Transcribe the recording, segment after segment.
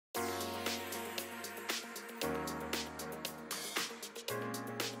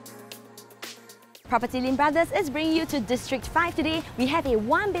Propertylimbrothers is bringing you to District 5 today. We have a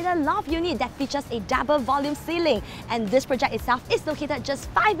one-bedder loft unit that features a double volume ceiling, and this project itself is located just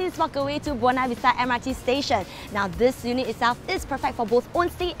 5 minutes walk away to Buona Vista MRT Station. Now this unit itself is perfect for both own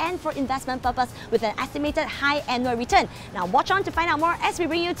stay and for investment purpose with an estimated high annual return. Now watch on to find out more as we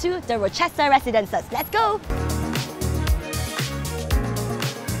bring you to the Rochester Residences. Let's go!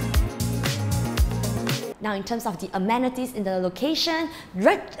 Now, in terms of the amenities in the location,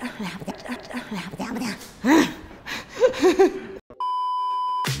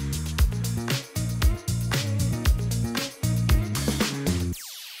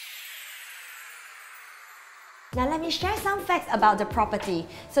 now let me share some facts about the property.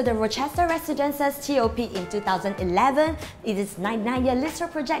 So the Rochester Residences TOP in 2011, it is a 9-year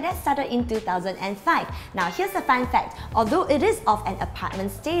leasehold project that started in 2005. Now here's a fun fact, although it is of an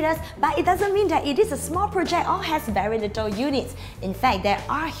apartment status, but it doesn't mean that it is a small project or has very little units. In fact, there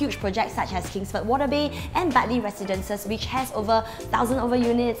are huge projects such as Kingsford Waterbay and Bartley Residences, which has over 1,000 over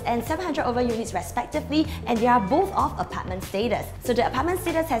units and 700 over units respectively, and they are both of apartment status. So the apartment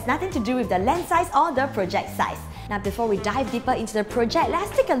status has nothing to do with the land size or the project size. Now before we dive deeper into the project,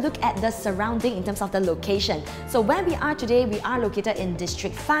 let's take a look at the surrounding in terms of the location. So where we are today, we are located in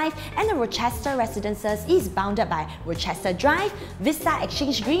District 5, and the Rochester Residences is bounded by Rochester Drive, Vista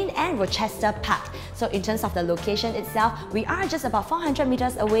Exchange Green and Rochester Park. So in terms of the location itself, we are just about 400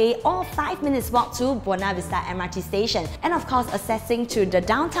 meters away or 5 minutes walk to Buona Vista MRT Station. And of course, accessing to the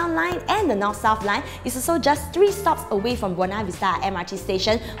downtown line and the north-south line is also just 3 stops away from Buona Vista MRT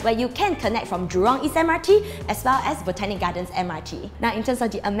Station, where you can connect from Jurong East MRT as well as Botanic Gardens MRT. Now in terms of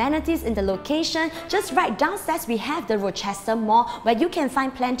the amenities in the location, just right downstairs we have the Rochester Mall, where you can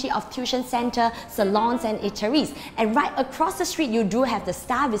find plenty of tuition center, salons and eateries. And right across the street you do have the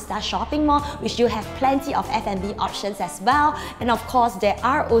Star Vista Shopping Mall, which you have plenty of F&B options as well. And of course there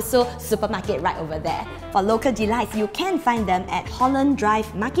are also supermarket right over there. For local delights, you can find them at Holland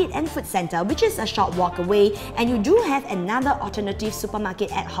Drive Market and Food Centre, which is a short walk away, and you do have another alternative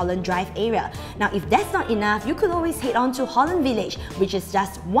supermarket at Holland Drive area. Now if that's not enough, you could always head on to Holland Village, which is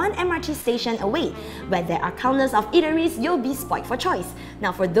just 1 MRT station away, where there are countless of eateries. You'll be spoilt for choice.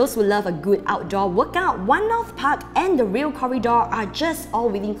 Now for those who love a good outdoor workout, One North Park and the Rail Corridor are just all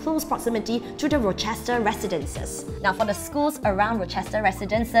within close proximity to the Rochester Residences. Now for the schools around Rochester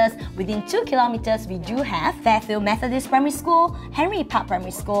Residences, within 2 kilometers we do have Fairfield Methodist Primary School, Henry Park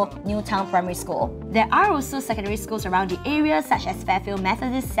Primary School, Newtown Primary School. There are also secondary schools around the area such as Fairfield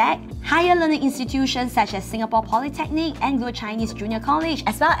Methodist SAC, higher learning institutions such as Singapore Polytechnic, Anglo-Chinese Junior College,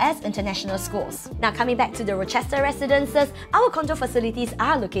 as well as international schools. Now coming back to the Rochester Residences, our condo facilities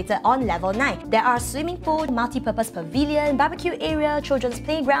are located on level 9. There are swimming pool, multi-purpose pavilion, barbecue area, children's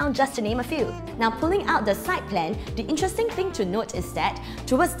playground, just to name a few. Now pulling out the site plan, the interesting thing to note is that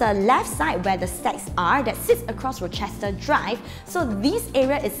towards the left side where the stacks are, that sits across Rochester Drive, so this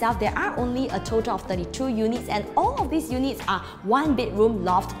area itself, there are only a total of 32 units, and all of these units are 1-bedroom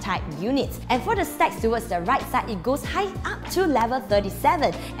loft type units. And for the stacks towards the right side, it goes high up to level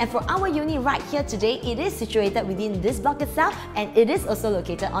 37. And for our unit right here today, it is situated within this block itself, and it is also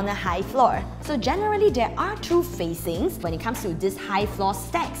located on a high floor. So generally there are 2 facings when it comes to this high floor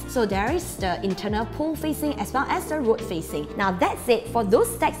stacks. So there is the internal pool facing as well as the road facing. Now that said, for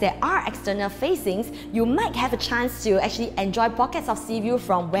those stacks that are external facings, you might have a chance to actually enjoy pockets of sea view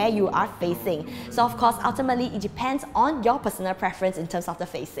from where you are facing. So of course, ultimately it depends on your personal preference in terms of the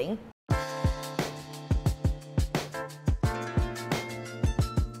facing.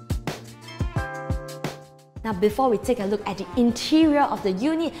 Now before we take a look at the interior of the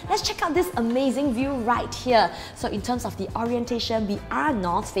unit, let's check out this amazing view right here. So in terms of the orientation, we are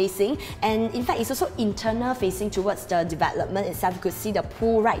north facing, and in fact it's also internal facing towards the development itself. You could see the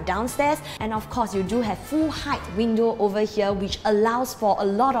pool right downstairs, and of course you do have full height window over here, which allows for a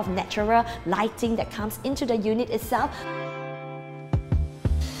lot of natural lighting that comes into the unit itself.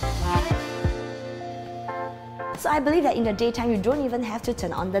 So I believe that in the daytime, you don't even have to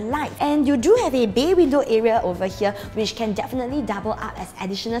turn on the light. And you do have a bay window area over here, which can definitely double up as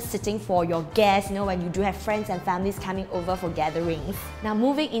additional sitting for your guests, when you do have friends and families coming over for gatherings. Now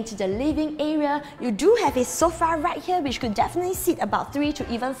moving into the living area, you do have a sofa right here, which could definitely seat about 3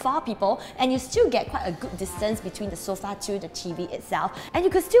 to even 4 people, and you still get quite a good distance between the sofa to the TV itself. And you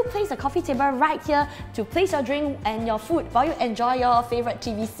could still place a coffee table right here to place your drink and your food while you enjoy your favorite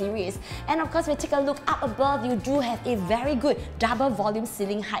TV series. And of course, when you take a look up above, you do do have a very good double volume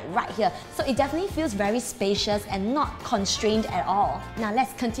ceiling height right here. So it definitely feels very spacious and not constrained at all. Now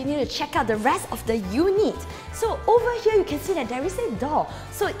let's continue to check out the rest of the unit. So over here you can see that there is a door.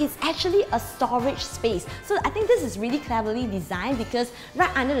 So it's actually a storage space. So I think this is really cleverly designed because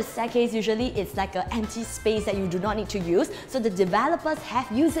right under the staircase usually it's like an empty space that you do not need to use. So the developers have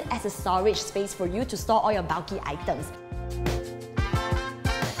used it as a storage space for you to store all your bulky items.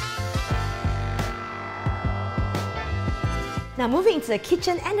 Now moving into the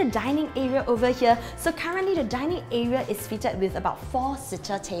kitchen and the dining area over here. So currently the dining area is fitted with about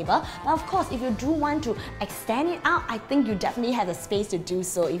 4-seater table. But of course, if you do want to extend it out, I think you definitely have the space to do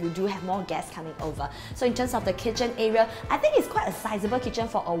so if you do have more guests coming over. So in terms of the kitchen area, I think it's quite a sizable kitchen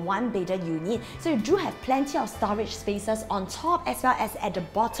for a one-bedded unit. So you do have plenty of storage spaces on top as well as at the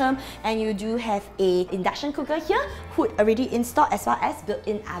bottom. And you do have an induction cooker here, hood already installed, as well as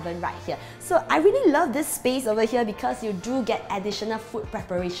built-in oven right here. So I really love this space over here because you do get additional food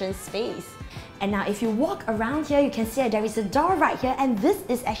preparation space. And now if you walk around here, you can see that there is a door right here, and this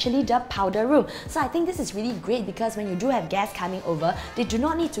is actually the powder room. So I think this is really great because when you do have guests coming over, they do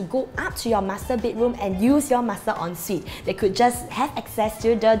not need to go up to your master bedroom and use your master ensuite. They could just have access to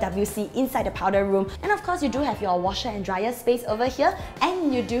the WC inside the powder room. And of course, you do have your washer and dryer space over here,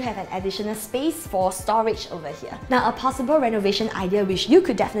 and you do have an additional space for storage over here. Now a possible renovation idea which you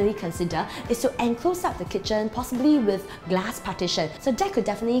could definitely consider is to enclose up the kitchen, possibly with glass partition. So that could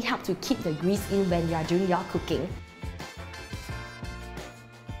definitely help to keep the grease in when you are doing your cooking.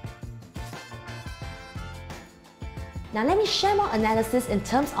 Now let me share more analysis in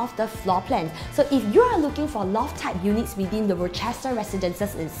terms of the floor plan. So if you are looking for loft type units within the Rochester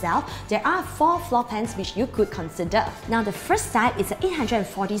Residences itself, there are 4 floor plans which you could consider. Now the first type is an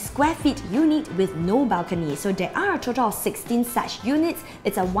 840 square feet unit with no balcony. So there are a total of 16 such units.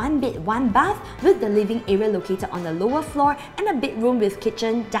 It's a 1 bed, 1 bath with the living area located on the lower floor and a bedroom with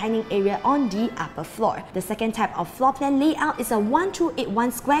kitchen, dining area on the upper floor. The second type of floor plan layout is a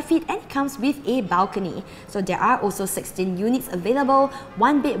 1281 square feet and it comes with a balcony. So there are also 16 units available,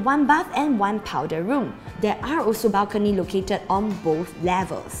 1 bed, 1 bath and 1 powder room. There are also balcony located on both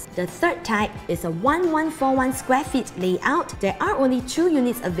levels. The third type is a 1141 square feet layout. There are only 2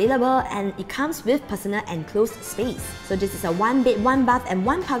 units available and it comes with personal enclosed space. So this is a 1 bed, 1 bath and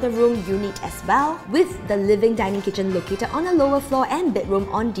 1 powder room unit as well, with the living dining kitchen located on the lower floor and bedroom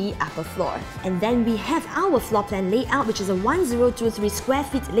on the upper floor. And then we have our floor plan layout, which is a 1023 square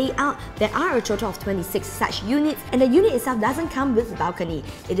feet layout. There are a total of 26 such units, and the unit itself doesn't come with balcony.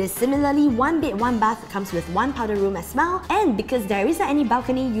 It is similarly 1 bed, 1 bath, comes with 1 powder room as well, and because there isn't any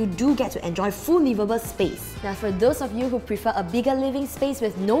balcony, you do get to enjoy full livable space. Now for those of you who prefer a bigger living space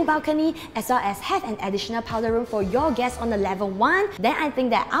with no balcony, as well as have an additional powder room for your guests on the level 1, then I think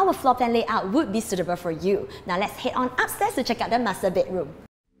that our floor plan layout would be suitable for you. Now let's head on upstairs to check out the master bedroom.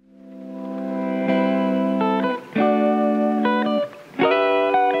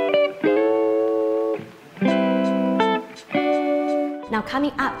 Now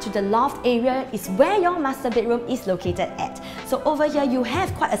coming up to the loft area is where your master bedroom is located at. So over here you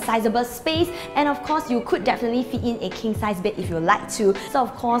have quite a sizable space, and of course you could definitely fit in a king size bed if you like to. So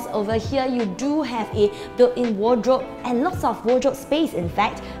of course over here you do have a built-in wardrobe and lots of wardrobe space. In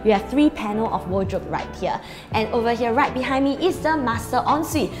fact, you have 3 panels of wardrobe right here. And over here right behind me is the master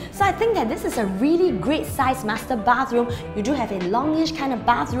ensuite. So I think that this is a really great size master bathroom. You do have a longish kind of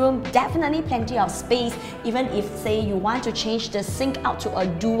bathroom, definitely plenty of space. Even if say you want to change the sink out to a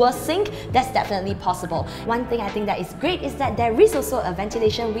dual sink, that's definitely possible. One thing I think that is great is that there is also a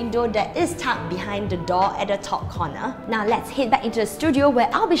ventilation window that is tucked behind the door at the top corner. Now let's head back into the studio where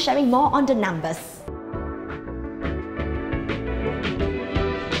I'll be sharing more on the numbers.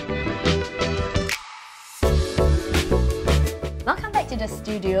 To the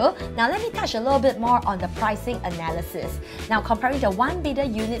studio. Now let me touch a little bit more on the pricing analysis. Now comparing the 1-bedder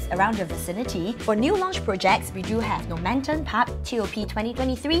units around the vicinity, for new launch projects, we do have Normanton Park TOP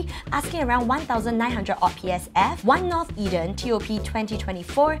 2023 asking around 1,900 odd PSF, 1 North Eden TOP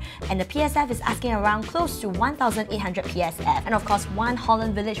 2024, and the PSF is asking around close to 1,800 PSF. And of course 1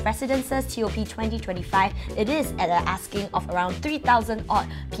 Holland Village Residences TOP 2025, it is at an asking of around 3,000 odd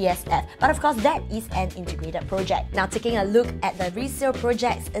PSF. But of course that is an integrated project. Now taking a look at the resale other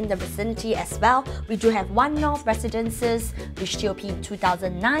projects in the vicinity as well. We do have Loft Residences, which TOP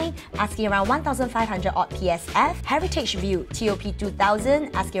 2009, asking around 1,500 odd PSF. Heritage View, TOP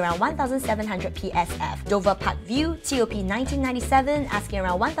 2000, asking around 1,700 PSF. Dover Park View, TOP 1997, asking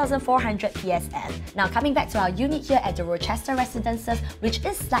around 1,400 PSF. Now coming back to our unit here at the Rochester Residences, which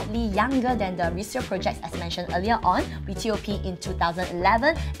is slightly younger than the resale projects as mentioned earlier on. We TOP in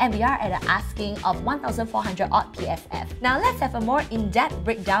 2011 and we are at an asking of 1,400 odd PSF. Now let's have a more in-depth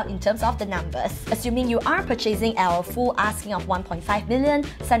breakdown in terms of the numbers. Assuming you are purchasing our full asking of 1.5 million,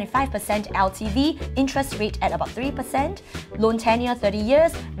 75% LTV, interest rate at about 3%, loan tenure 30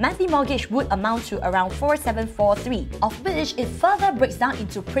 years, monthly mortgage would amount to around 4,743, of which it further breaks down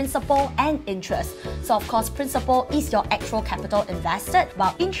into principal and interest. So of course, principal is your actual capital invested,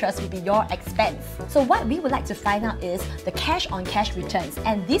 while interest will be your expense. So what we would like to find out is the cash-on-cash returns,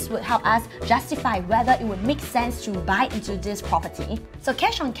 and this would help us justify whether it would make sense to buy into this property. So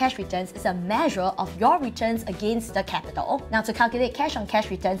cash-on-cash returns is a measure of your returns against the capital. Now to calculate cash-on-cash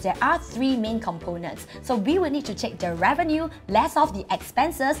returns, there are three main components. So we will need to take the revenue less of the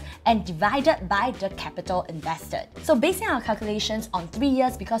expenses and divided by the capital invested. So basing our calculations on 3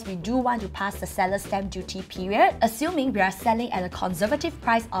 years, because we do want to pass the seller's stamp duty period, assuming we are selling at a conservative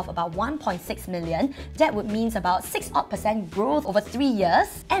price of about 1.6 million, that would mean about 6% growth over 3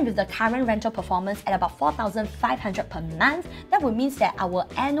 years, and with the current rental performance at about 4,500 per month, that would mean that our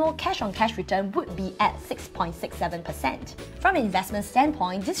annual cash-on-cash return would be at 6.67%. From an investment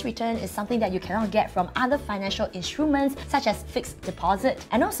standpoint, this return is something that you cannot get from other financial instruments such as fixed deposit,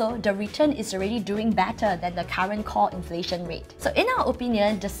 and also the return is already doing better than the current core inflation rate. So in our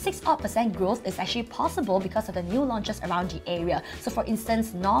opinion, the 6% growth is actually possible because of the new launches around the area. So for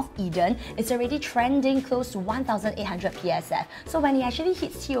instance, North Eden is already trending close to 1,800 PSF. So when it actually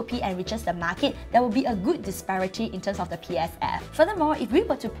hits TOP and reaches the market, there will be a good disparity in terms of the PSF. Furthermore, if we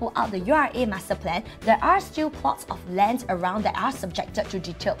were to pull out the URA master plan, there are still plots of land around that are subjected to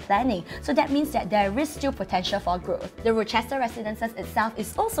detailed planning. So that means that there is still potential for growth. The Rochester Residences itself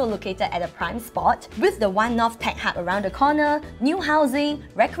is also located at a prime spot with the One North Tech Hub around the corner, new housing,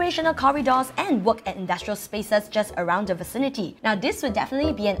 recreational corridors, and work and industrial spaces just around the vicinity. Now this would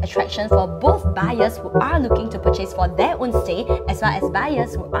definitely be an attraction for both buyers who are looking to purchase for their own stay as well as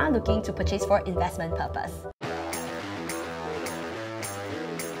buyers who are looking to purchase for investment purpose.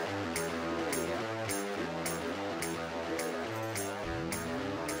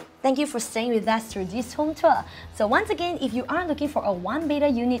 Thank you for staying with us through this home tour. So once again, if you are looking for a one-bedder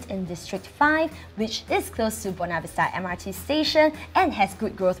unit in District 5, which is close to Buona Vista MRT Station and has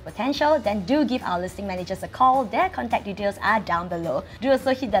good growth potential, then do give our listing managers a call. Their contact details are down below. Do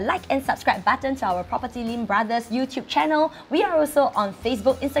also hit the like and subscribe button to our Propertylimbrothers YouTube channel. We are also on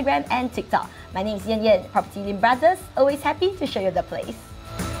Facebook, Instagram and TikTok. My name is Yanyan, Propertylimbrothers, always happy to show you the place.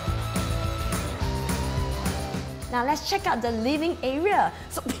 Now let's check out the living area.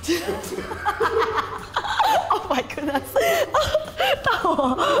 So, oh my goodness.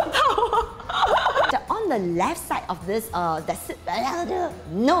 On the left side of this,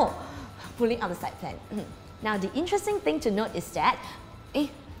 no, pulling out the side plan. Now the interesting thing to note is that,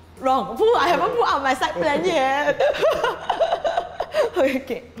 wrong. I haven't pulled out my side plan yet.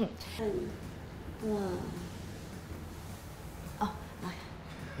 Okay.